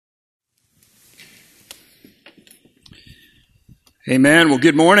Amen. Well,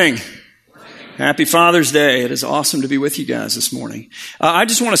 good morning. Happy Father's Day. It is awesome to be with you guys this morning. I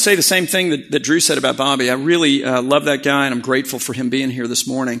just want to say the same thing that Drew said about Bobby. I really love that guy, and I'm grateful for him being here this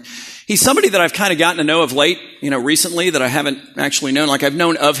morning. He's somebody that I've kind of gotten to know of late, recently, that I haven't actually known. Like, I've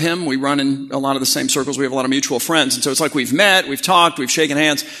known of him. We run in a lot of the same circles. We have a lot of mutual friends. And so it's like we've met, we've talked, we've shaken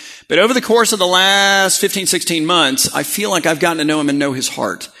hands. But over the course of the last 15, 16 months, I feel like I've gotten to know him and know his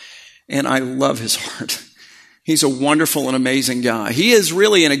heart. And I love his heart. He's a wonderful and amazing guy. He is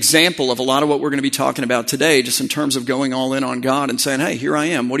really an example of a lot of what we're going to be talking about today, just in terms of going all in on God and saying, hey, here I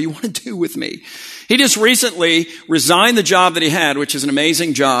am. What do you want to do with me? He just recently resigned the job that he had, which is an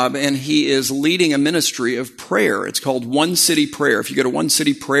amazing job, and he is leading a ministry of prayer. It's called One City Prayer. If you go to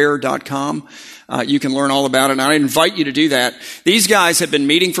onecityprayer.com, you can learn all about it, and I invite you to do that. These guys have been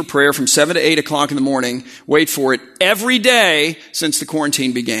meeting for prayer from 7 to 8 o'clock in the morning, wait for it, every day since the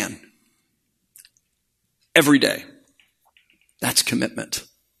quarantine began. Every day. That's commitment.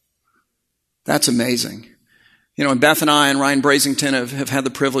 That's amazing. And Beth and I and Ryan Brasington have had the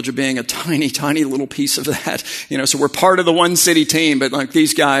privilege of being a tiny, tiny little piece of that. So we're part of the One City team, but like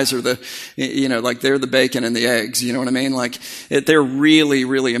these guys are they're the bacon and the eggs. You know what I mean? They're really,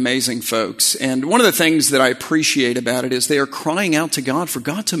 really amazing folks. And one of the things that I appreciate about it is they are crying out to God for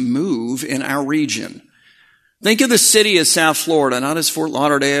God to move in our region. Think of the city as South Florida, not as Fort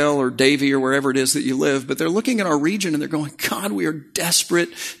Lauderdale or Davie or wherever it is that you live, but they're looking at our region and they're going, God, we are desperate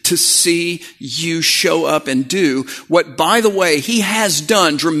to see you show up and do what, by the way, he has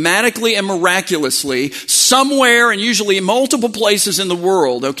done dramatically and miraculously somewhere, and usually in multiple places in the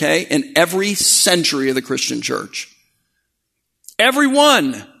world, okay, in every century of the Christian church. Every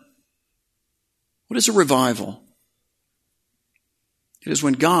one. What is a revival? It is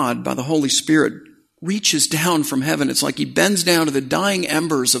when God, by the Holy Spirit, reaches down from heaven. It's like he bends down to the dying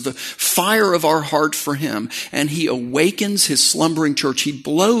embers of the fire of our heart for him, and he awakens his slumbering church. He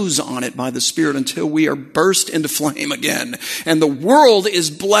blows on it by the Spirit until we are burst into flame again. And the world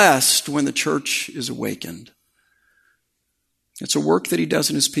is blessed when the church is awakened. It's a work that he does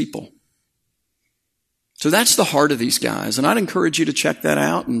in his people. So that's the heart of these guys, and I'd encourage you to check that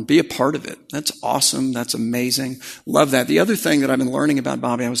out and be a part of it. That's awesome. That's amazing. Love that. The other thing that I've been learning about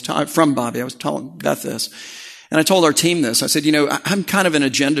Bobby, I was telling Beth this, and I told our team this. I said, I'm kind of an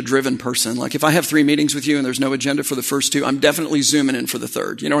agenda-driven person. Like, if I have 3 meetings with you and there's no agenda for the first 2, I'm definitely zooming in for the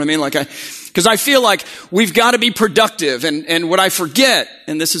third. You know what I mean? Because I feel like we've got to be productive, and what I forget,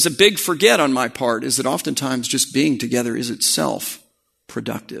 and this is a big forget on my part, is that oftentimes just being together is itself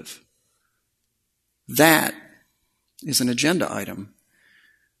productive. That is an agenda item.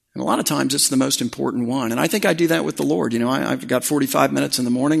 And a lot of times it's the most important one. And I think I do that with the Lord. I've got 45 minutes in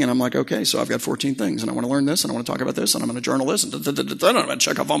the morning and I'm like, okay, so I've got 14 things and I want to learn this and I want to talk about this and I'm going to journal this and I'm going to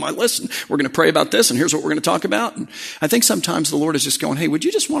check off all my list and we're going to pray about this and here's what we're going to talk about. And I think sometimes the Lord is just going, hey, would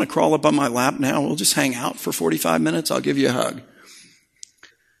you just want to crawl up on my lap now? We'll just hang out for 45 minutes. I'll give you a hug.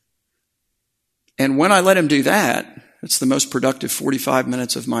 And when I let him do that, it's the most productive 45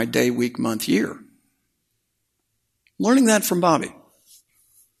 minutes of my day, week, month, year. Learning that from Bobby.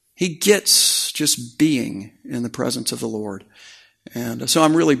 He gets just being in the presence of the Lord. And so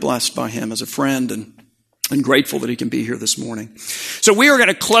I'm really blessed by him as a friend and grateful that he can be here this morning. So we are going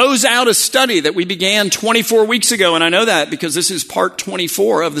to close out a study that we began 24 weeks ago. And I know that because this is part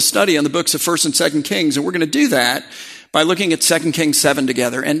 24 of the study on the books of 1st and 2nd Kings. And we're going to do that by looking at 2 Kings 7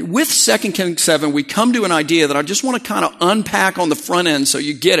 together. And with 2 Kings 7, we come to an idea that I just want to kind of unpack on the front end so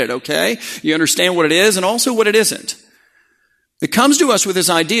you get it, okay? You understand what it is and also what it isn't. It comes to us with this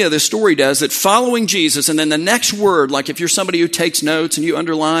idea, this story does, that following Jesus, and then the next word, like if you're somebody who takes notes and you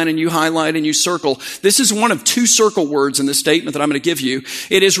underline and you highlight and you circle, this is one of 2 circle words in the statement that I'm going to give you.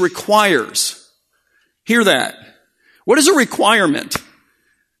 It is requires. Hear that. What is a requirement?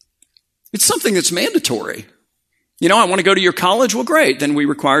 It's something that's mandatory. I want to go to your college. Well, great. Then we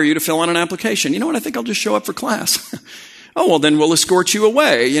require you to fill out an application. You know what? I think I'll just show up for class. Oh, well, then we'll escort you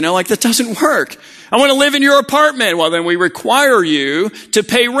away. That doesn't work. I want to live in your apartment. Well, then we require you to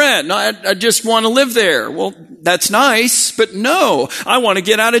pay rent. No, I just want to live there. Well, that's nice, but no, I want to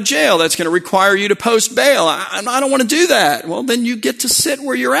get out of jail. That's going to require you to post bail. I don't want to do that. Well, then you get to sit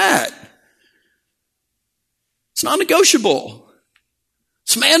where you're at. It's non-negotiable.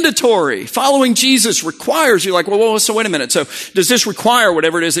 It's mandatory. Following Jesus requires you. Well, so wait a minute. So does this require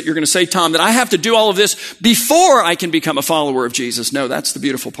whatever it is that you're going to say, Tom, that I have to do all of this before I can become a follower of Jesus? No, that's the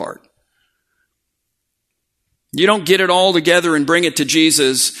beautiful part. You don't get it all together and bring it to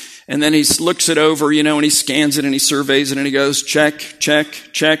Jesus, and then he looks it over, and he scans it and he surveys it and he goes, check, check,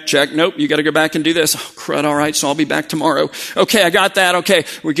 check, check. Nope, you got to go back and do this. Oh, crud, all right, so I'll be back tomorrow. Okay, I got that. Okay,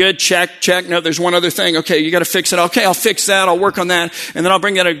 we're good. Check, check. No, there's one other thing. Okay, you got to fix it. Okay, I'll fix that. I'll work on that, and then I'll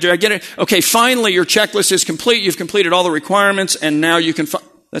bring that. Do I get it? Okay, finally, your checklist is complete. You've completed all the requirements, and now you can.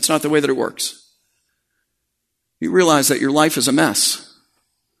 That's not the way that it works. You realize that your life is a mess.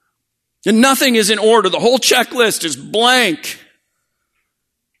 And nothing is in order. The whole checklist is blank.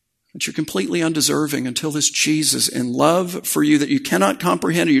 But you're completely undeserving until this Jesus, in love for you that you cannot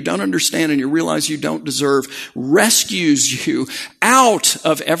comprehend or you don't understand and you realize you don't deserve, rescues you out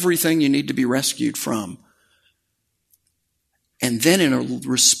of everything you need to be rescued from. And then in a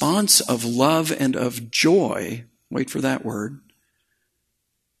response of love and of joy, wait for that word,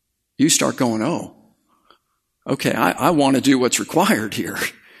 you start going, oh, okay, I want to do what's required here.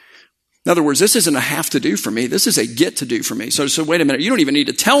 In other words, this isn't a have to do for me. This is a get to do for me. So wait a minute. You don't even need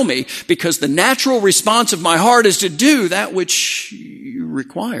to tell me, because the natural response of my heart is to do that which you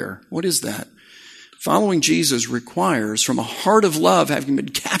require. What is that? Following Jesus requires, from a heart of love, having been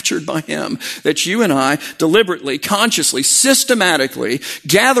captured by him, that you and I deliberately, consciously, systematically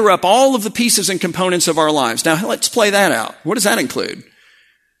gather up all of the pieces and components of our lives. Now, let's play that out. What does that include?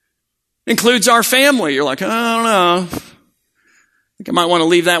 It includes our family. You're like, I don't know. I think I might want to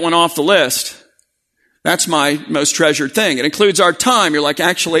leave that one off the list. That's my most treasured thing. It includes our time. You're like,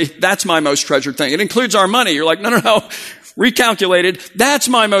 actually, that's my most treasured thing. It includes our money. You're like, no. Recalculated. That's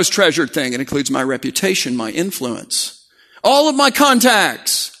my most treasured thing. It includes my reputation, my influence, all of my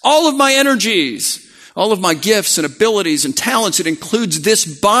contacts, all of my energies, all of my gifts and abilities and talents. It includes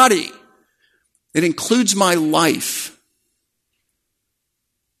this body. It includes my life.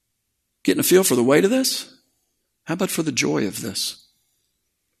 Getting a feel for the weight of this? How about for the joy of this?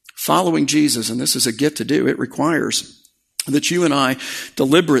 Following Jesus, and this is a gift to do, it requires that you and I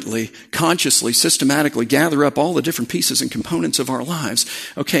deliberately, consciously, systematically gather up all the different pieces and components of our lives.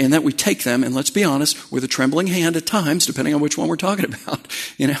 Okay, and that we take them, and let's be honest, with a trembling hand at times, depending on which one we're talking about.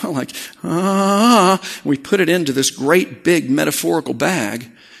 We put it into this great big metaphorical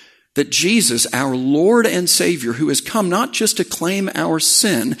bag that Jesus, our Lord and Savior, who has come not just to claim our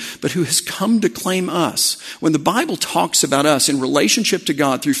sin, but who has come to claim us. When the Bible talks about us in relationship to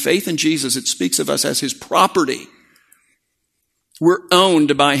God through faith in Jesus, it speaks of us as his property. We're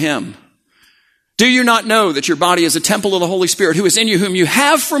owned by him. Do you not know that your body is a temple of the Holy Spirit who is in you, whom you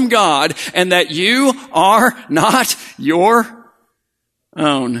have from God, and that you are not your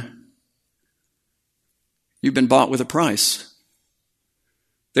own? You've been bought with a price.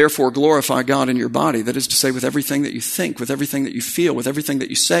 Therefore, glorify God in your body. That is to say, with everything that you think, with everything that you feel, with everything that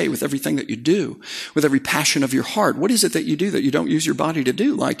you say, with everything that you do, with every passion of your heart. What is it that you do that you don't use your body to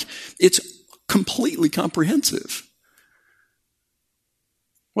do? It's completely comprehensive.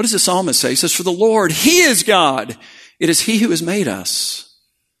 What does the psalmist say? He says, for the Lord, he is God. It is he who has made us,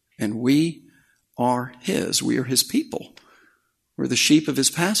 and we are his. We are his people. We're the sheep of his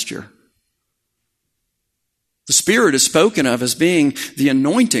pasture. The Spirit is spoken of as being the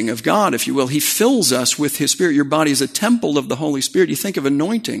anointing of God, if you will. He fills us with his Spirit. Your body is a temple of the Holy Spirit. You think of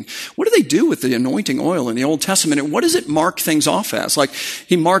anointing. What do they do with the anointing oil in the Old Testament? And what does it mark things off as? Like,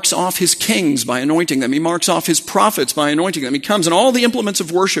 he marks off his kings by anointing them. He marks off his prophets by anointing them. He comes in all the implements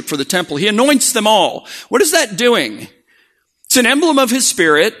of worship for the temple. He anoints them all. What is that doing? It's an emblem of his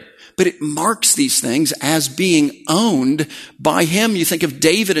Spirit, but it marks these things as being owned by him. You think of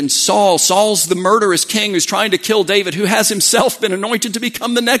David and Saul. Saul's the murderous king who's trying to kill David, who has himself been anointed to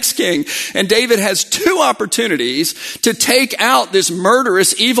become the next king. And David has two opportunities to take out this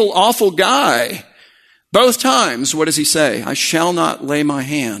murderous, evil, awful guy. Both times, what does he say? I shall not lay my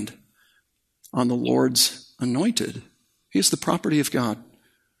hand on the Lord's anointed. He is the property of God.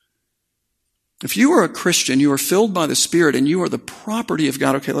 If you are a Christian, you are filled by the Spirit and you are the property of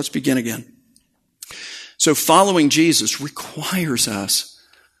God. Okay, let's begin again. So following Jesus requires us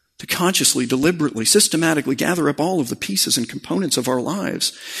to consciously, deliberately, systematically gather up all of the pieces and components of our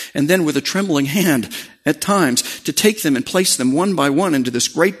lives, and then with a trembling hand at times to take them and place them one by one into this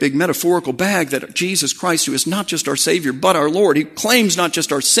great big metaphorical bag that Jesus Christ, who is not just our Savior but our Lord, he claims not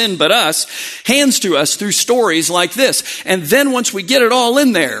just our sin but us, hands to us through stories like this. And then once we get it all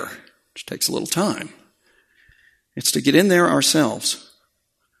in there, which takes a little time, it's to get in there ourselves.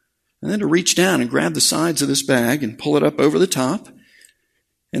 And then to reach down and grab the sides of this bag and pull it up over the top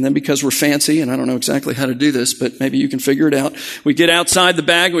And then because we're fancy, and I don't know exactly how to do this, but maybe you can figure it out, we get outside the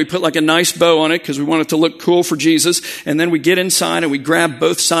bag and we put like a nice bow on it because we want it to look cool for Jesus. And then we get inside and we grab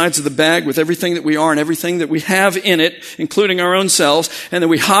both sides of the bag with everything that we are and everything that we have in it, including our own selves. And then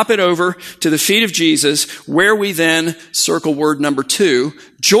we hop it over to the feet of Jesus, where we then circle word number 2,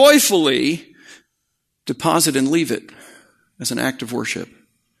 joyfully deposit and leave it as an act of worship.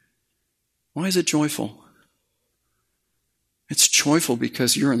 Why is it joyful? It's joyful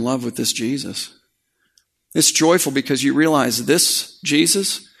because you're in love with this Jesus. It's joyful because you realize this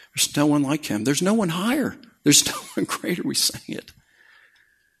Jesus, there's no one like him. There's no one higher. There's no one greater. We sang it.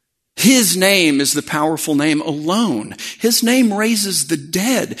 His name is the powerful name alone. His name raises the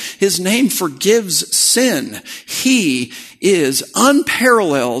dead. His name forgives sin. He is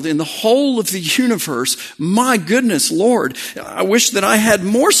unparalleled in the whole of the universe. My goodness, Lord, I wish that I had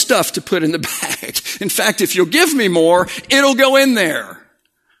more stuff to put in the bag. In fact, if you'll give me more, it'll go in there.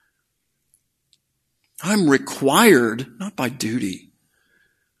 I'm required, not by duty,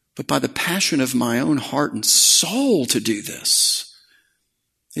 but by the passion of my own heart and soul to do this.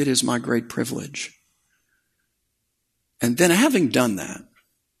 It is my great privilege. And then having done that,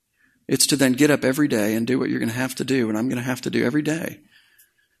 it's to then get up every day and do what you're going to have to do, and I'm going to have to do every day.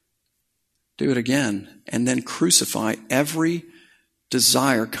 Do it again, and then crucify every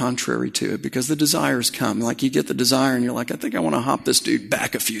desire contrary to it, because the desires come. Like you get the desire and you're like, I think I want to hop this dude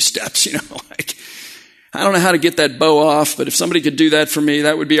back a few steps, like I don't know how to get that bow off, but if somebody could do that for me,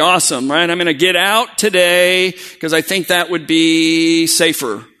 that would be awesome, right? I'm going to get out today because I think that would be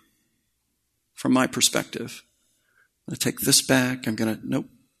safer from my perspective. I'm going to take this back. Nope.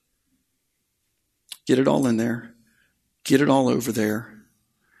 Get it all in there. Get it all over there.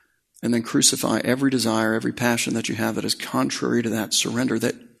 And then crucify every desire, every passion that you have that is contrary to that. Surrender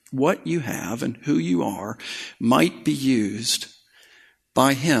that what you have and who you are might be used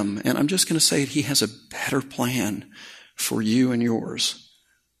by him. And I'm just going to say it, he has a better plan for you and yours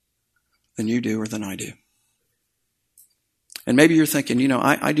than you do or than I do. And maybe you're thinking,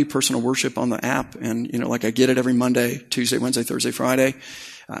 I do personal worship on the app, and, like I get it every Monday, Tuesday, Wednesday, Thursday, Friday.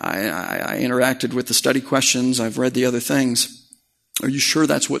 I interacted with the study questions. I've read the other things. Are you sure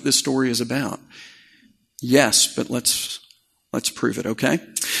that's what this story is about? Yes, but let's prove it, okay?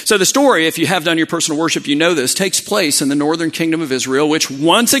 So the story, if you have done your personal worship, you know this, takes place in the northern kingdom of Israel, which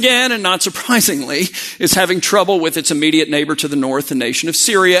once again, and not surprisingly, is having trouble with its immediate neighbor to the north, the nation of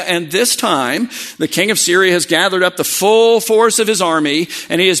Syria. And this time, the king of Syria has gathered up the full force of his army,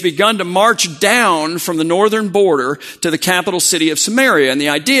 and he has begun to march down from the northern border to the capital city of Samaria. And the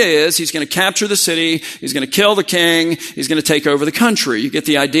idea is he's going to capture the city, he's going to kill the king, he's going to take over the country. You get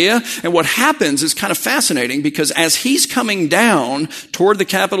the idea? And what happens is kind of fascinating, because as he's coming down toward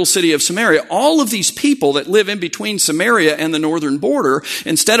the capital city of Samaria, all of these people that live in between Samaria and the northern border,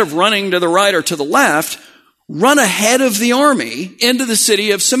 instead of running to the right or to the left, run ahead of the army into the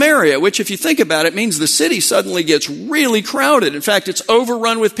city of Samaria, which, if you think about it, means the city suddenly gets really crowded. In fact, it's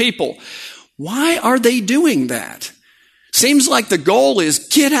overrun with people. Why are they doing that? Seems like the goal is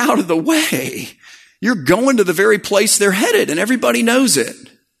get out of the way. You're going to the very place they're headed, and everybody knows it.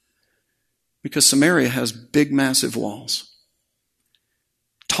 Because Samaria has big, massive walls.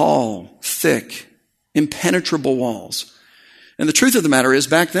 Tall, thick, impenetrable walls. And the truth of the matter is,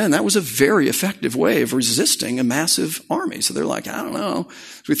 back then, that was a very effective way of resisting a massive army. So they're like, I don't know.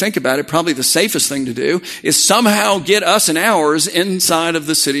 As we think about it, probably the safest thing to do is somehow get us and ours inside of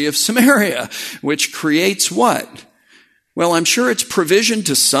the city of Samaria, which creates what? Well, I'm sure it's provision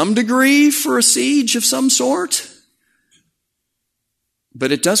to some degree for a siege of some sort.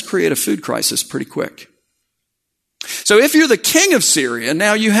 But it does create a food crisis pretty quick. So if you're the king of Syria,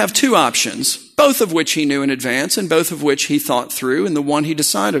 now you have two options, both of which he knew in advance and both of which he thought through, and the one he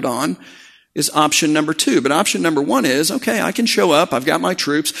decided on is option number 2. But option number 1 is, okay, I can show up, I've got my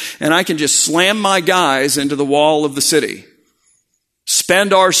troops, and I can just slam my guys into the wall of the city.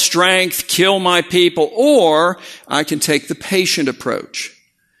 Spend our strength, kill my people, or I can take the patient approach.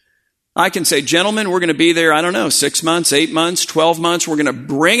 I can say, gentlemen, we're going to be there, 6 months, 8 months, 12 months. We're going to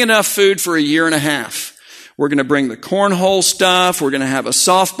bring enough food for a year and a half. We're going to bring the cornhole stuff. We're going to have a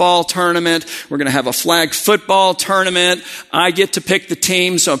softball tournament. We're going to have a flag football tournament. I get to pick the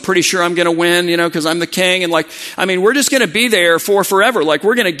team, so I'm pretty sure I'm going to win, because I'm the king. And we're just going to be there for forever.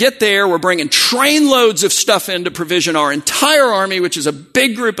 We're going to get there. We're bringing trainloads of stuff in to provision our entire army, which is a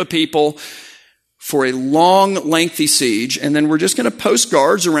big group of people, for a long, lengthy siege. And then we're just going to post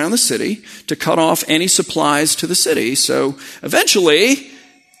guards around the city to cut off any supplies to the city. So eventually,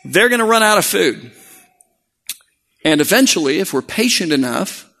 they're going to run out of food. And eventually, if we're patient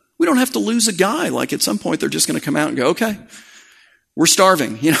enough, we don't have to lose a guy. At some point, they're just going to come out and go, okay, We're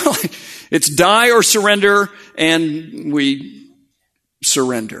starving, It's die or surrender, and we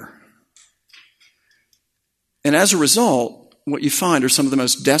surrender. And as a result, what you find are some of the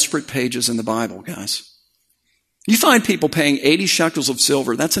most desperate pages in the Bible, guys. You find people paying 80 shekels of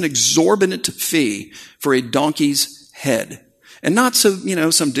silver. That's an exorbitant fee for a donkey's head. And not so,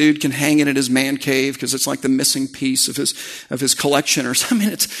 some dude can hang it in his man cave because it's like the missing piece of his collection or something.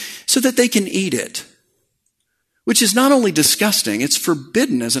 It's so that they can eat it. Which is not only disgusting, it's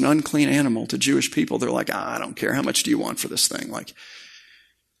forbidden as an unclean animal to Jewish people. They're like, I don't care. How much do you want for this thing? Like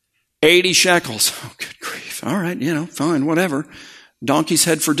 80 shekels. Oh, good grief. All right, fine, whatever. Donkey's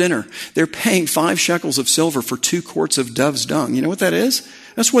head for dinner. They're paying 5 shekels of silver for 2 quarts of dove's dung. You know what that is?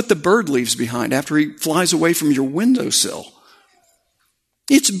 That's what the bird leaves behind after he flies away from your windowsill.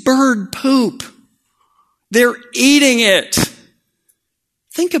 It's bird poop. They're eating it.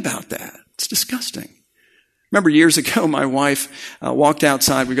 Think about that. It's disgusting. Remember years ago, my wife walked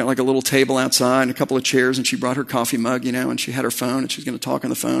outside. We got like a little table outside and a couple of chairs, and she brought her coffee mug, and she had her phone, and she was going to talk on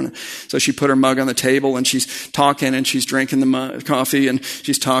the phone. So she put her mug on the table, and she's talking, and she's drinking the coffee, and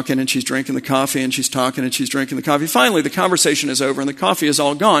she's talking, and she's drinking the coffee, and she's talking, and she's drinking the coffee. Finally, the conversation is over, and the coffee is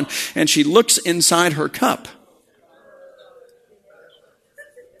all gone, and she looks inside her cup.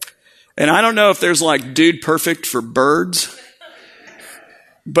 And I don't know if there's like dude perfect for birds.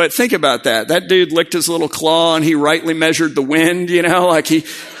 But think about that. That dude licked his little claw and he rightly measured the wind, like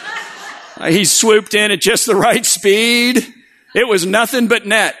he swooped in at just the right speed. It was nothing but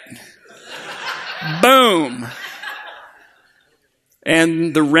net. Boom.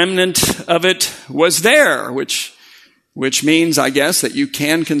 And the remnant of it was there, which means, I guess, that you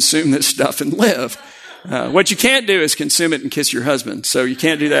can consume this stuff and live. What you can't do is consume it and kiss your husband. So you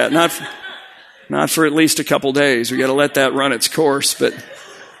can't do that. Not for at least a couple days. We got to let that run its course, but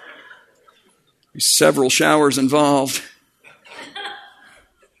several showers involved.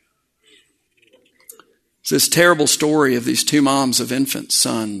 It's this terrible story of these 2 moms of infant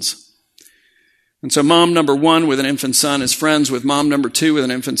sons. And so mom number 1 with an infant son is friends with mom number 2 with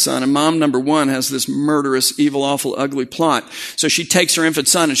an infant son. And mom number 1 has this murderous, evil, awful, ugly plot. So she takes her infant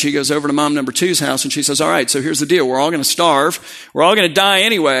son and she goes over to mom number 2's house and she says, all right, so here's the deal. We're all going to starve. We're all going to die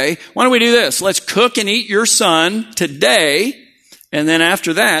anyway. Why don't we do this? Let's cook and eat your son today. And then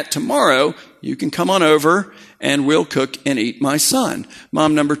after that, tomorrow, you can come on over and we'll cook and eat my son.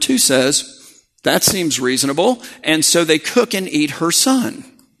 Mom number 2 says, that seems reasonable. And so they cook and eat her son.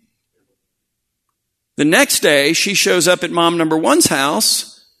 The next day, she shows up at mom number 1's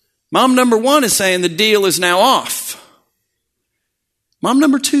house. Mom number 1 is saying the deal is now off. Mom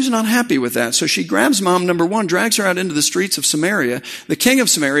number 2 is not happy with that. So she grabs mom number 1, drags her out into the streets of Samaria. The king of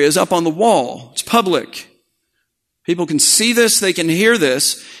Samaria is up on the wall. It's public. People can see this, they can hear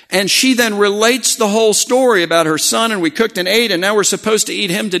this, and she then relates the whole story about her son, and we cooked and ate, and now we're supposed to eat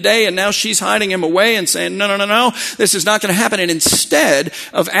him today, and now she's hiding him away and saying, no, this is not going to happen. And instead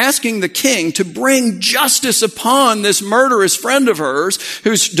of asking the king to bring justice upon this murderous friend of hers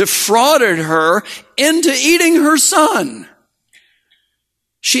who's defrauded her into eating her son,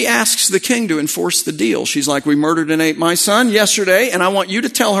 she asks the king to enforce the deal. She's like, we murdered and ate my son yesterday, and I want you to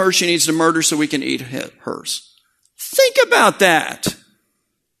tell her she needs to murder so we can eat hers. Think about that.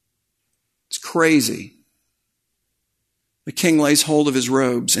 It's crazy. The king lays hold of his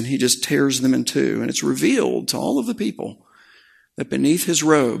robes and he just tears them in two. And it's revealed to all of the people that beneath his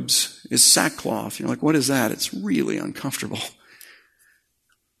robes is sackcloth. You're like, what is that? It's really uncomfortable.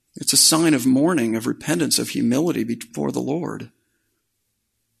 It's a sign of mourning, of repentance, of humility before the Lord.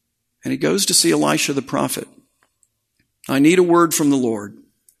 And he goes to see Elisha the prophet. I need a word from the Lord.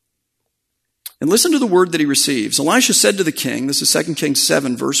 And listen to the word that he receives. Elisha said to the king, this is 2 Kings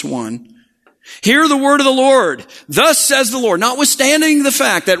 7, verse 1, hear the word of the Lord. Thus says the Lord, notwithstanding the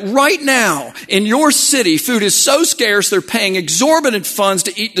fact that right now in your city, food is so scarce, they're paying exorbitant funds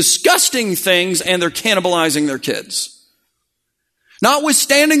to eat disgusting things and they're cannibalizing their kids.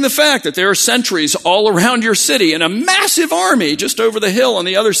 Notwithstanding the fact that there are sentries all around your city and a massive army just over the hill on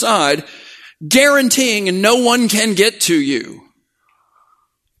the other side, guaranteeing no one can get to you.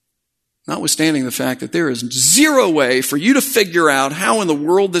 Notwithstanding the fact that there is zero way for you to figure out how in the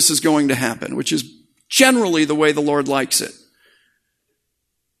world this is going to happen, which is generally the way the Lord likes it.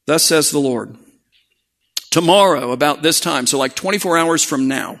 Thus says the Lord, tomorrow about this time, so like 24 hours from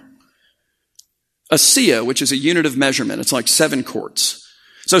now, a seah, which is a unit of measurement, it's like 7 quarts.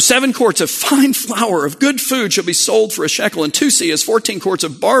 So 7 quarts of fine flour of good food shall be sold for a shekel, and 2 seahs, 14 quarts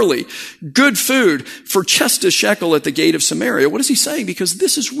of barley, good food for just a shekel at the gate of Samaria. What is he saying? Because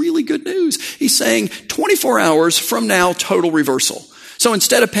this is really good news. He's saying 24 hours from now, total reversal. So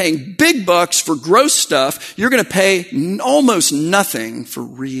instead of paying big bucks for gross stuff, you're going to pay almost nothing for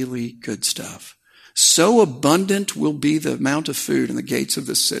really good stuff. So abundant will be the amount of food in the gates of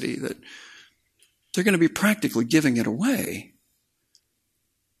this city that they're going to be practically giving it away.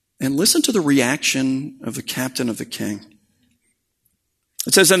 And listen to the reaction of the captain of the king.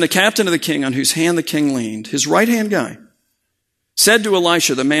 It says, "Then the captain of the king, on whose hand the king leaned, his right-hand guy, said to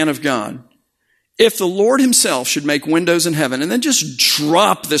Elisha, the man of God, 'If the Lord himself should make windows in heaven and then just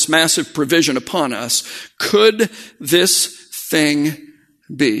drop this massive provision upon us, could this thing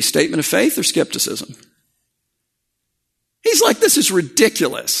be?'" Statement of faith or skepticism? He's like, this is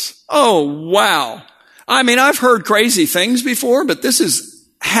ridiculous. Oh, wow. I mean, I've heard crazy things before, but this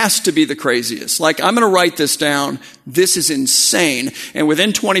has to be the craziest. Like, I'm going to write this down. This is insane. And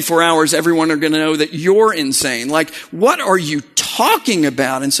within 24 hours, everyone are going to know that you're insane. Like, what are you talking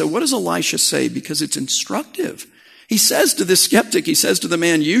about? And so what does Elisha say? Because it's instructive. He says to this skeptic, he says to the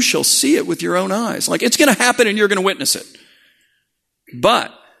man, "You shall see it with your own eyes." Like, it's going to happen and you're going to witness it.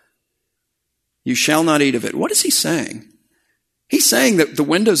 But you shall not eat of it. What is he saying? He's saying that the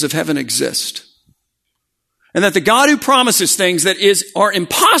windows of heaven exist. And that the God who promises things that are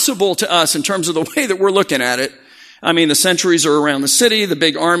impossible to us in terms of the way that we're looking at it. I mean, the sentries are around the city. The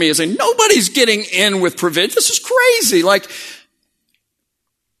big army is saying, nobody's getting in with provision. This is crazy. Like,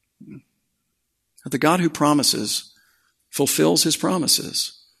 the God who promises fulfills his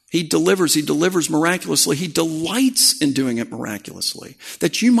promises. He delivers miraculously. He delights in doing it miraculously.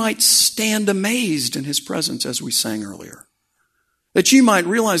 That you might stand amazed in his presence, as we sang earlier. That you might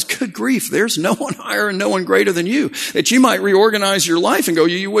realize, good grief, there's no one higher and no one greater than you. That you might reorganize your life and go,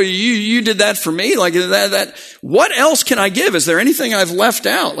 you did that for me? Like that, what else can I give? Is there anything I've left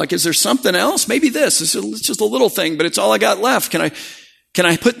out? Like, is there something else? Maybe this. It's just a little thing, but it's all I got left. Can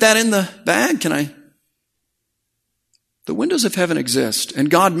I put that in the bag? The windows of heaven exist, and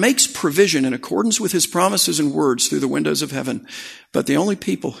God makes provision in accordance with his promises and words through the windows of heaven. But the only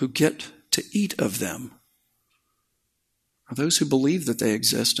people who get to eat of them are those who believe that they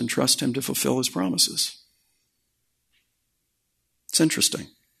exist and trust him to fulfill his promises. It's interesting.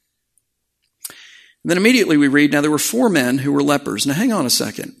 And then immediately we read, now there were 4 men who were lepers. Now hang on a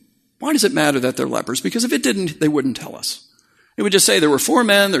second. Why does it matter that they're lepers? Because if it didn't, they wouldn't tell us. It would just say there were 4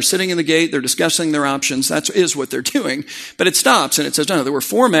 men, they're sitting in the gate, they're discussing their options. That is what they're doing. But it stops and it says, no, there were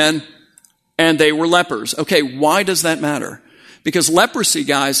 4 men and they were lepers. Okay, why does that matter? Because leprosy,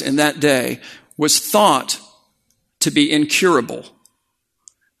 guys, in that day was thought to be incurable,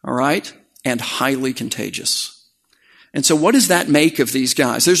 all right, and highly contagious. And so what does that make of these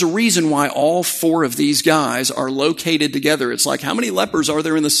guys? There's a reason why all 4 of these guys are located together. It's like, how many lepers are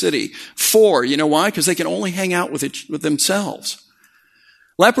there in the city? 4. You know why? Because they can only hang out with themselves.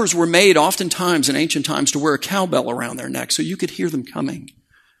 Lepers were made oftentimes in ancient times to wear a cowbell around their neck so you could hear them coming.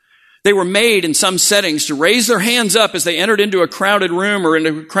 They were made in some settings to raise their hands up as they entered into a crowded room or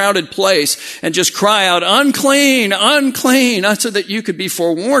into a crowded place and just cry out, unclean, unclean, so that you could be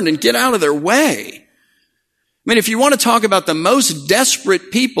forewarned and get out of their way. I mean, if you want to talk about the most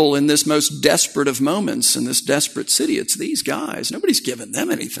desperate people in this most desperate of moments in this desperate city, it's these guys. Nobody's giving them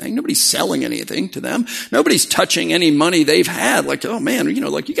anything. Nobody's selling anything to them. Nobody's touching any money they've had. Like, oh man,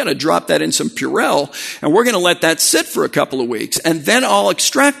 you got to drop that in some Purell and we're going to let that sit for a couple of weeks and then I'll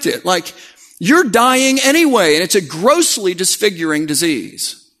extract it. Like, you're dying anyway, and it's a grossly disfiguring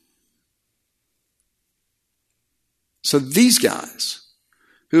disease. So these guys,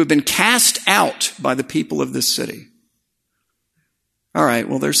 who have been cast out by the people of this city. All right,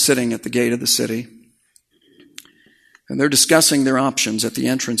 well, they're sitting at the gate of the city, and they're discussing their options at the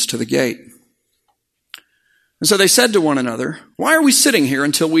entrance to the gate. And so they said to one another, why are we sitting here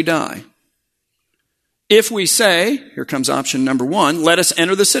until we die? If we say, here comes option number 1, let us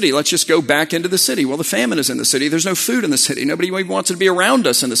enter the city. Let's just go back into the city. Well, the famine is in the city. There's no food in the city. Nobody even wants to be around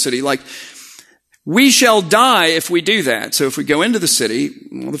us in the city. Like, we shall die if we do that. So if we go into the city,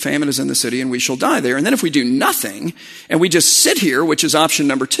 well, the famine is in the city and we shall die there. And then if we do nothing and we just sit here, which is option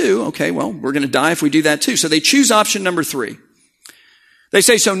number 2, okay, well, we're going to die if we do that too. So they choose option number 3. They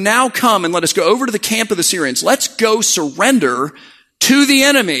say, so now come and let us go over to the camp of the Syrians. Let's go surrender to the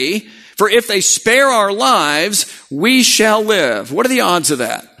enemy, for if they spare our lives, we shall live. What are the odds of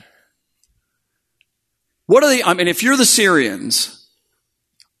that? If you're the Syrians,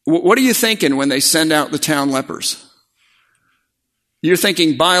 what are you thinking when they send out the town lepers? You're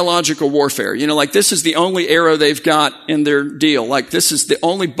thinking biological warfare. Like this is the only arrow they've got in their deal. Like this is the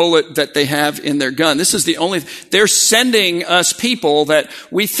only bullet that they have in their gun. They're sending us people that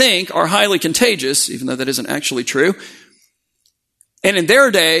we think are highly contagious, even though that isn't actually true. And in their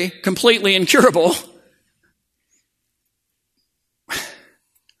day, completely incurable.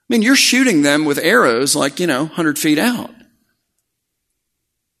 mean, you're shooting them with arrows like, 100 feet out.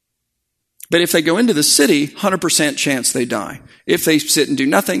 But if they go into the city, 100% chance they die. If they sit and do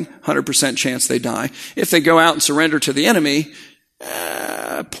nothing, 100% chance they die. If they go out and surrender to the enemy,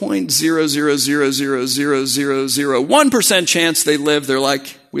 0.0000001% chance they live. They're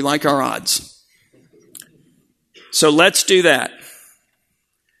like, we like our odds. So let's do that.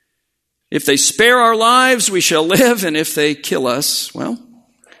 If they spare our lives, we shall live. And if they kill us, well,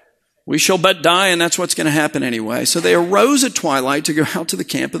 we shall but die, and that's what's going to happen anyway. So they arose at twilight to go out to the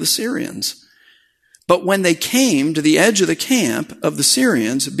camp of the Syrians. But when they came to the edge of the camp of the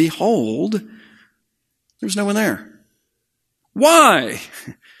Syrians, behold, there was no one there. Why?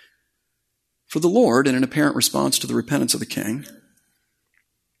 For the Lord, in an apparent response to the repentance of the king,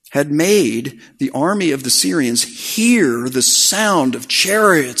 had made the army of the Syrians hear the sound of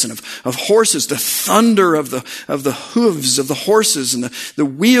chariots and of horses, the thunder of the hooves of the horses and the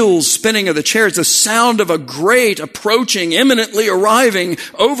wheels spinning of the chariots, the sound of a great approaching, imminently arriving,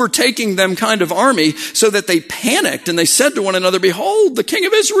 overtaking them kind of army, so that they panicked and they said to one another, behold, the king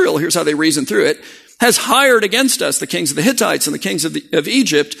of Israel, here's how they reasoned through it, has hired against us the kings of the Hittites and the kings of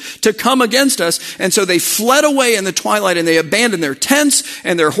Egypt to come against us. And so they fled away in the twilight and they abandoned their tents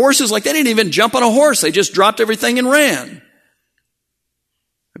and their horses. Like they didn't even jump on a horse. They just dropped everything and ran.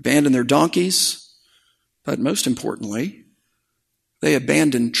 Abandoned their donkeys. But most importantly, they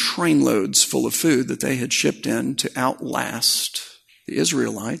abandoned trainloads full of food that they had shipped in to outlast the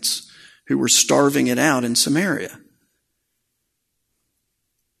Israelites who were starving it out in Samaria.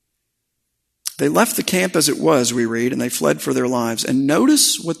 They left the camp as it was, we read, and they fled for their lives. And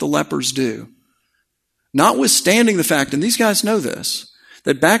notice what the lepers do. Notwithstanding the fact, and these guys know this,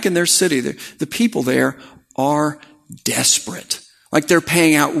 that back in their city, the people there are desperate. Like they're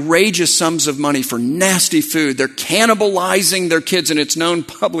paying outrageous sums of money for nasty food. They're cannibalizing their kids, and it's known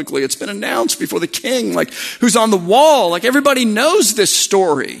publicly. It's been announced before the king, like who's on the wall. Like everybody knows this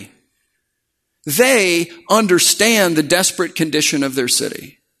story. They understand the desperate condition of their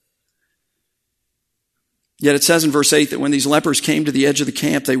city. Yet it says in verse 8 that when these lepers came to the edge of the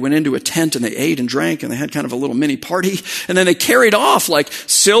camp, they went into a tent and they ate and drank and they had kind of a little mini party. And then they carried off like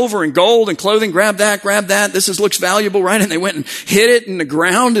silver and gold and clothing. Grab that. Looks valuable, right? And they went and hid it in the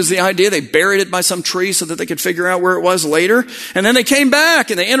ground is the idea. They buried it by some tree so that they could figure out where it was later. And then they came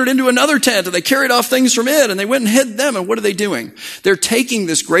back and they entered into another tent and they carried off things from it and they went and hid them. And what are they doing? They're taking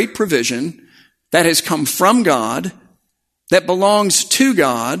this great provision that has come from God, that belongs to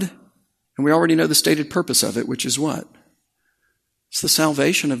God, and we already know the stated purpose of it, which is what? It's the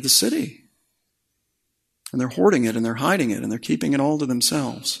salvation of the city. And they're hoarding it and they're hiding it and they're keeping it all to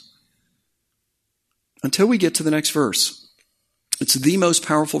themselves. Until we get to the next verse. It's the most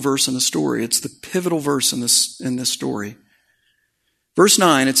powerful verse in the story. It's the pivotal verse in this story. Verse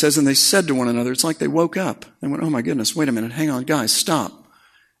 9, it says, and they said to one another, it's like they woke up and went, oh my goodness, wait a minute, hang on, guys, stop.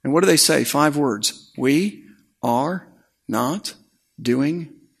 And what do they say? 5 words. We are not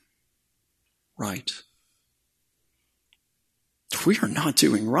doing right. We are not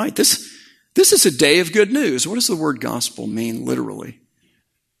doing right. This is a day of good news. What does the word gospel mean literally?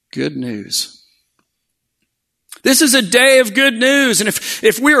 Good news. This is a day of good news. And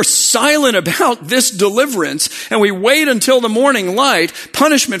if we are silent about this deliverance and we wait until the morning light,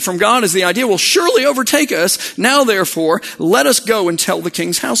 punishment from God is the idea will surely overtake us. Now, therefore, let us go and tell the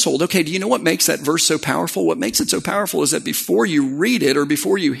king's household. Okay, do you know what makes that verse so powerful? What makes it so powerful is that before you read it or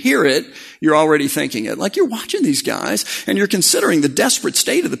before you hear it, you're already thinking it. Like you're watching these guys and you're considering the desperate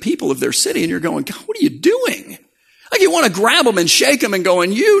state of the people of their city and you're going, God, what are you doing? Like you want to grab them and shake them and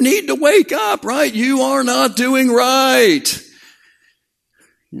going, you need to wake up, right? You are not doing right.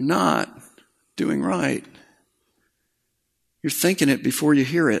 You're not doing right. You're thinking it before you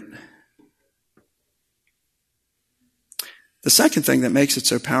hear it. The second thing that makes it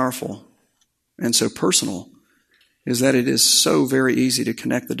so powerful and so personal is that it is so very easy to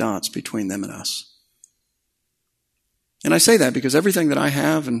connect the dots between them and us. And I say that because everything that I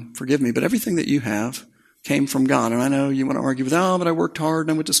have, and forgive me, but everything that you have came from God. And I know you want to argue with, but I worked hard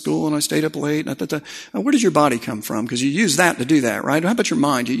and I went to school and I stayed up late. Where does your body come from? Because you use that to do that, right? How about your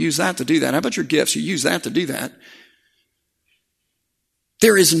mind? You use that to do that. How about your gifts? You use that to do that.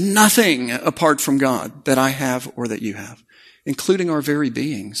 There is nothing apart from God that I have or that you have, including our very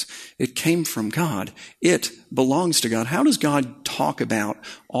beings. It came from God. It belongs to God. How does God talk about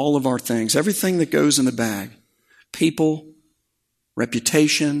all of our things? Everything that goes in the bag. People,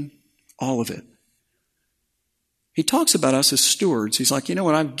 reputation, all of it. He talks about us as stewards. He's like, you know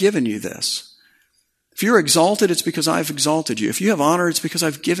what? I've given you this. If you're exalted, it's because I've exalted you. If you have honor, it's because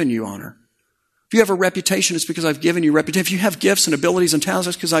I've given you honor. If you have a reputation, it's because I've given you reputation. If you have gifts and abilities and talents,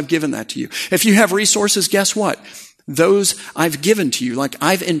 it's because I've given that to you. If you have resources, guess what? Those I've given to you, like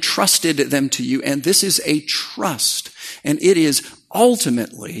I've entrusted them to you, and this is a trust, and it is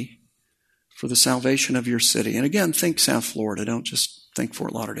ultimately for the salvation of your city. And again, think South Florida. Don't just think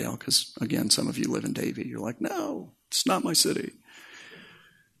Fort Lauderdale, because again, some of you live in Davie. You're like, no, it's not my city.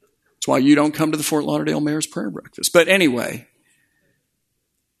 That's why you don't come to the Fort Lauderdale Mayor's Prayer Breakfast. But anyway,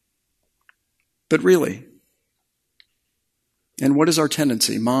 but really, and what is our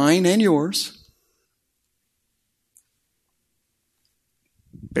tendency? Mine and yours.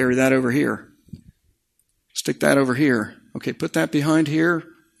 Bury that over here. Stick that over here. Okay, put that behind here.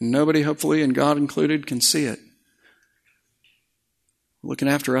 Nobody, hopefully, and God included, can see it. Looking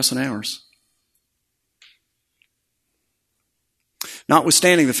after us and ours.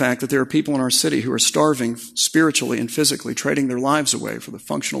 Notwithstanding the fact that there are people in our city who are starving spiritually and physically, trading their lives away for the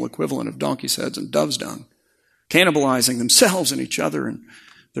functional equivalent of donkey's heads and dove's dung, cannibalizing themselves and each other and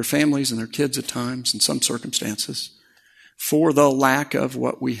their families and their kids at times in some circumstances, for the lack of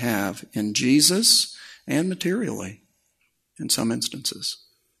what we have in Jesus and materially in some instances.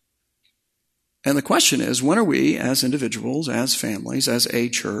 And the question is, when are we as individuals, as families, as a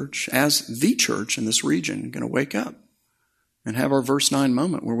church, as the church in this region going to wake up and have our verse 9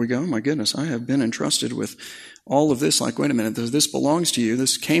 moment where we go, oh my goodness, I have been entrusted with all of this. Like, wait a minute, this belongs to you.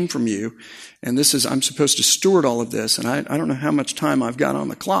 This came from you. And I'm supposed to steward all of this. And I don't know how much time I've got on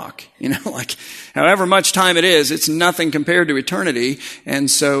the clock. Like however much time it is, it's nothing compared to eternity. And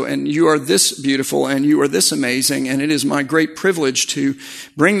you are this beautiful and you are this amazing. And it is my great privilege to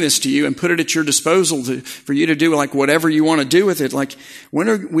bring this to you and put it at your disposal for you to do like whatever you want to do with it. Like, when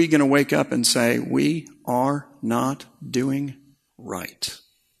are we going to wake up and say, we are not doing right?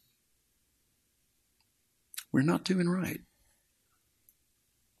 We're not doing right.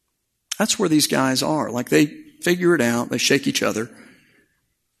 That's where these guys are. Like, they figure it out. They shake each other.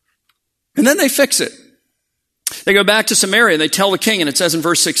 And then they fix it. They go back to Samaria and they tell the king, and it says in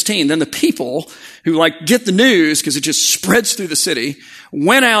verse 16, then the people who get the news, because it just spreads through the city,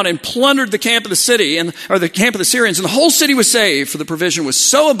 went out and plundered the camp of the city, or the camp of the Syrians, and the whole city was saved, for the provision was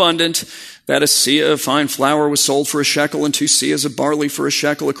so abundant that a seah of fine flour was sold for a shekel and 2 seahs of barley for a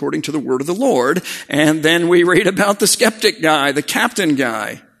shekel, according to the word of the Lord. And then we read about the skeptic guy, the captain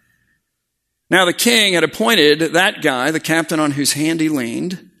guy. Now the king had appointed that guy, the captain on whose hand he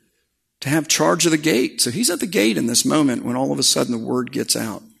leaned, to have charge of the gate. So he's at the gate in this moment when all of a sudden the word gets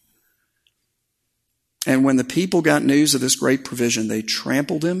out. And when the people got news of this great provision, they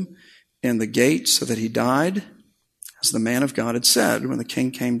trampled him in the gate so that he died, as the man of God had said when the king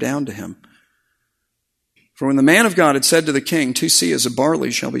came down to him. For when the man of God had said to the king, 2 seahs of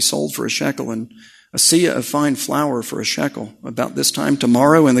barley shall be sold for a shekel, and a seah of fine flour for a shekel, about this time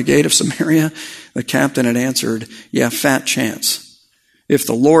tomorrow in the gate of Samaria, the captain had answered, yeah, fat chance. If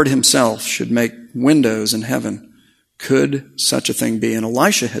the Lord himself should make windows in heaven, could such a thing be? And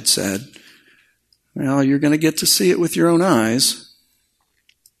Elisha had said, well, you're going to get to see it with your own eyes,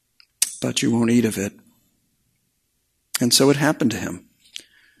 but you won't eat of it. And so it happened to him.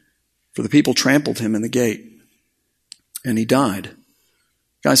 For the people trampled him in the gate, and he died.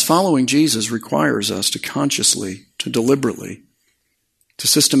 Guys, following Jesus requires us to consciously, to deliberately, to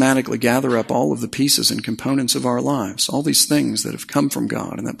systematically gather up all of the pieces and components of our lives, all these things that have come from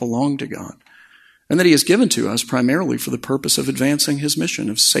God and that belong to God, and that he has given to us primarily for the purpose of advancing his mission,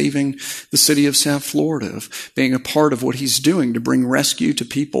 of saving the city of South Florida, of being a part of what he's doing to bring rescue to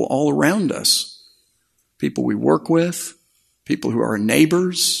people all around us, people we work with, people who are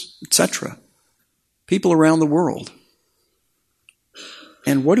neighbors, etc., people around the world.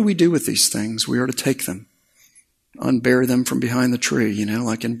 And what do we do with these things? We are to take them, unbury them from behind the tree,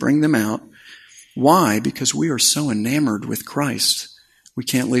 and bring them out. Why? Because we are so enamored with Christ, we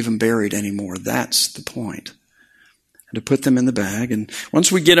can't leave them buried anymore. That's the point. And to put them in the bag. And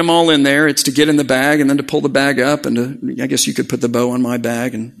once we get them all in there, it's to get in the bag and then to pull the bag up. And I guess you could put the bow on my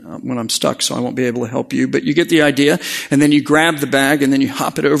bag and when I'm stuck, so I won't be able to help you. But you get the idea. And then you grab the bag and then you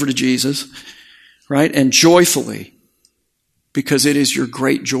hop it over to Jesus, right? And joyfully, because it is your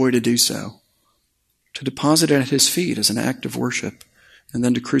great joy to do so, to deposit it at his feet as an act of worship, and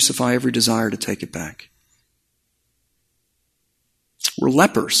then to crucify every desire to take it back. We're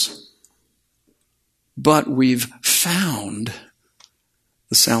lepers, but we've found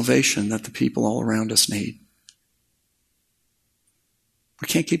the salvation that the people all around us need. We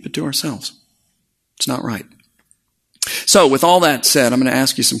can't keep it to ourselves. It's not right. So with all that said, I'm going to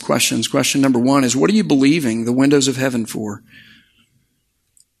ask you some questions. Question number 1 is, what are you believing the windows of heaven for?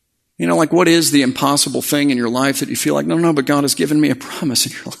 Like what is the impossible thing in your life that you feel like, no, but God has given me a promise.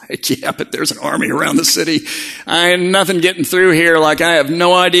 And you're like, yeah, but there's an army around the city. I had nothing getting through here. Like I have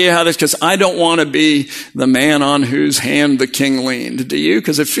no idea how this, because I don't want to be the man on whose hand the king leaned. Do you?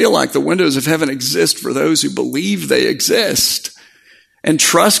 Because I feel like the windows of heaven exist for those who believe they exist and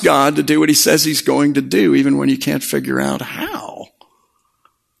trust God to do what he says he's going to do, even when you can't figure out how.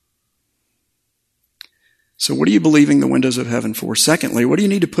 So what are you believing the windows of heaven for? Secondly, what do you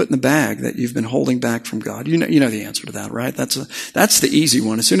need to put in the bag that you've been holding back from God? You know the answer to that, right? That's the easy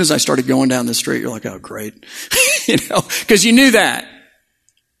one. As soon as I started going down the street, you're like, oh, great. Because you knew that.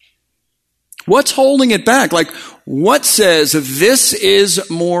 What's holding it back? Like, what says this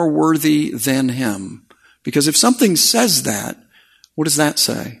is more worthy than him? Because if something says that, what does that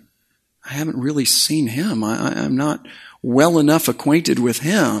say? I haven't really seen him. I'm not well enough acquainted with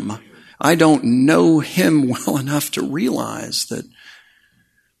him. I don't know him well enough to realize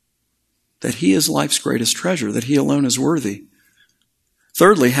that he is life's greatest treasure, that he alone is worthy.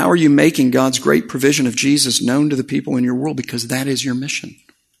 Thirdly, how are you making God's great provision of Jesus known to the people in your world? Because that is your mission.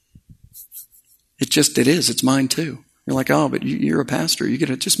 It is. It's mine too. You're like, oh, but you're a pastor.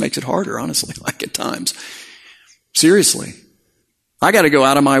 It just makes it harder, honestly, like at times. Seriously. I got to go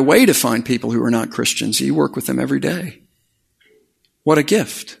out of my way to find people who are not Christians. You work with them every day. What a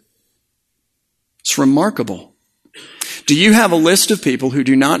gift. It's remarkable. Do you have a list of people who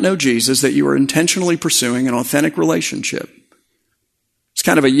do not know Jesus that you are intentionally pursuing an authentic relationship? It's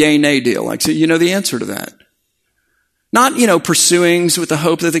kind of a yay-nay deal. Like, so you know the answer to that. Not, pursuing with the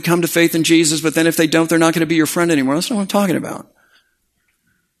hope that they come to faith in Jesus, but then if they don't, they're not going to be your friend anymore. That's not what I'm talking about.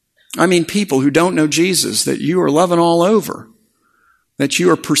 I mean people who don't know Jesus that you are loving all over, that you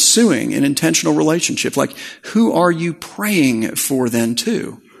are pursuing an intentional relationship. Like, who are you praying for then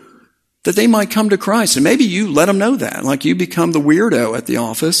too? That they might come to Christ. And maybe you let them know that. Like you become the weirdo at the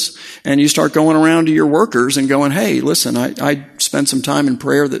office and you start going around to your workers and going, hey, listen, I spend some time in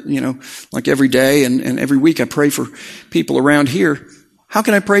prayer that, like every day and every week I pray for people around here. How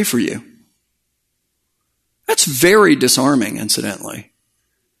can I pray for you? That's very disarming, incidentally.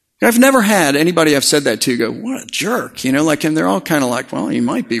 I've never had anybody I've said that to go, what a jerk, and they're all kind of like, well, you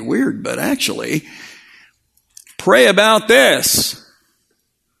might be weird, but actually, pray about this.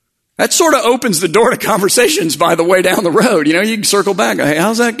 That sort of opens the door to conversations by the way down the road. You can circle back. Hey,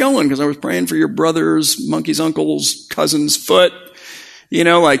 how's that going? Because I was praying for your brother's, monkey's uncle's, cousin's foot.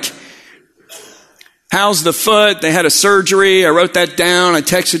 How's the foot? They had a surgery. I wrote that down. I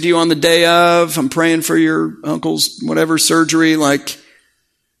texted you on the day of. I'm praying for your uncle's whatever surgery. It's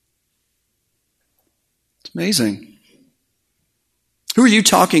amazing. Who are you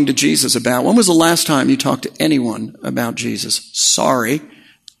talking to Jesus about? When was the last time you talked to anyone about Jesus? Sorry.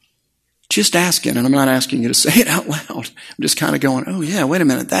 Just asking, and I'm not asking you to say it out loud. I'm just kind of going, oh yeah, wait a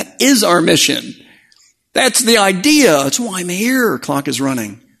minute. That is our mission. That's the idea. That's why I'm here. Clock is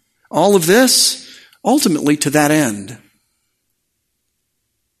running. All of this, ultimately to that end.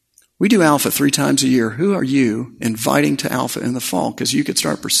 We do Alpha 3 times a year. Who are you inviting to Alpha in the fall? Because you could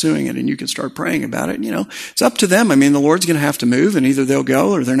start pursuing it and you could start praying about it. It's up to them. I mean, the Lord's going to have to move and either they'll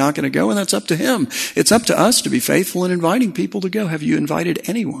go or they're not going to go, and that's up to him. It's up to us to be faithful in inviting people to go. Have you invited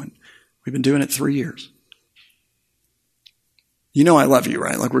anyone? We've been doing it 3 years. I love you,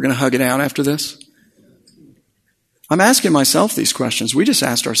 right? Like we're going to hug it out after this. I'm asking myself these questions. We just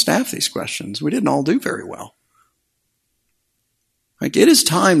asked our staff these questions. We didn't all do very well. It is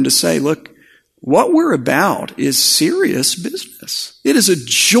time to say, look, what we're about is serious business. It is a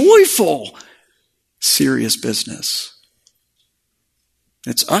joyful, serious business.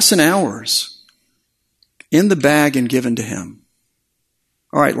 It's us and ours in the bag and given to him.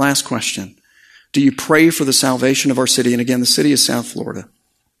 All right, last question. Do you pray for the salvation of our city? And again, the city is South Florida.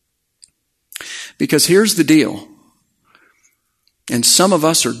 Because here's the deal. And some of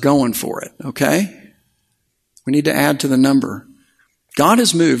us are going for it, okay? We need to add to the number. God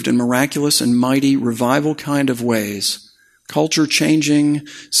has moved in miraculous and mighty revival kind of ways, culture-changing,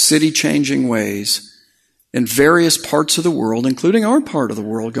 city-changing ways in various parts of the world, including our part of the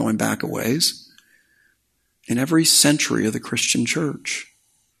world going back a ways, in every century of the Christian church.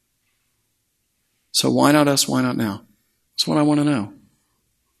 So why not us? Why not now? That's what I want to know.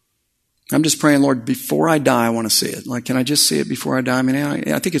 I'm just praying, Lord, before I die, I want to see it. Like, can I just see it before I die? I mean,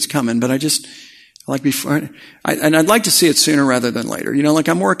 I think it's coming, but I'd like to see it sooner rather than later.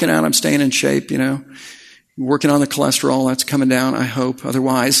 I'm working out, I'm staying in shape, working on the cholesterol, that's coming down, I hope.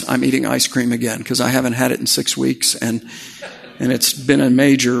 Otherwise, I'm eating ice cream again because I haven't had it in 6 weeks and it's been a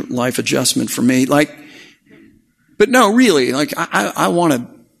major life adjustment for me. But no, really, I want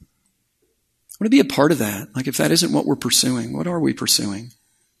to be a part of that. If that isn't what we're pursuing, what are we pursuing?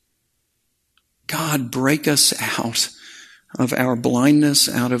 God, break us out of our blindness,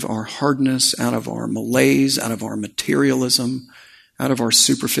 out of our hardness, out of our malaise, out of our materialism, out of our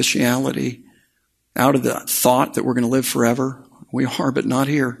superficiality, out of the thought that we're going to live forever. We are, but not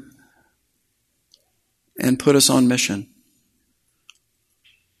here. And put us on mission.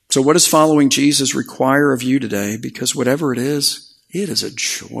 So what does following Jesus require of you today? Because whatever it is a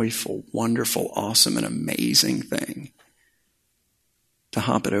joyful, wonderful, awesome, and amazing thing to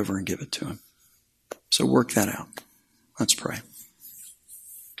hop it over and give it to him. So work that out. Let's pray.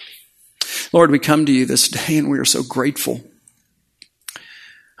 Lord, we come to you this day and we are so grateful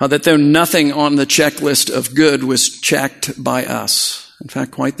that though nothing on the checklist of good was checked by us, in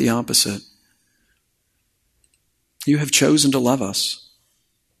fact, quite the opposite, you have chosen to love us.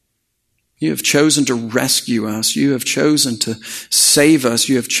 You have chosen to rescue us. You have chosen to save us.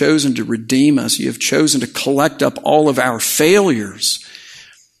 You have chosen to redeem us. You have chosen to collect up all of our failures,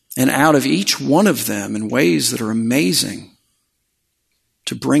 and out of each one of them in ways that are amazing,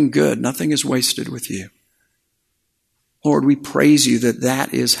 to bring good. Nothing is wasted with you. Lord, we praise you that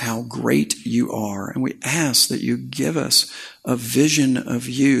that is how great you are. And we ask that you give us a vision of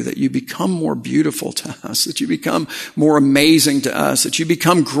you, that you become more beautiful to us, that you become more amazing to us, that you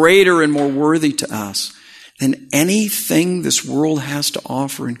become greater and more worthy to us than anything this world has to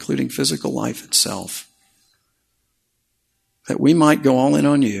offer, including physical life itself. That we might go all in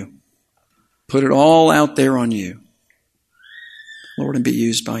on you, put it all out there on you, Lord, and be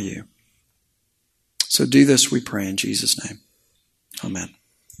used by you. So do this, we pray, in Jesus' name. Amen.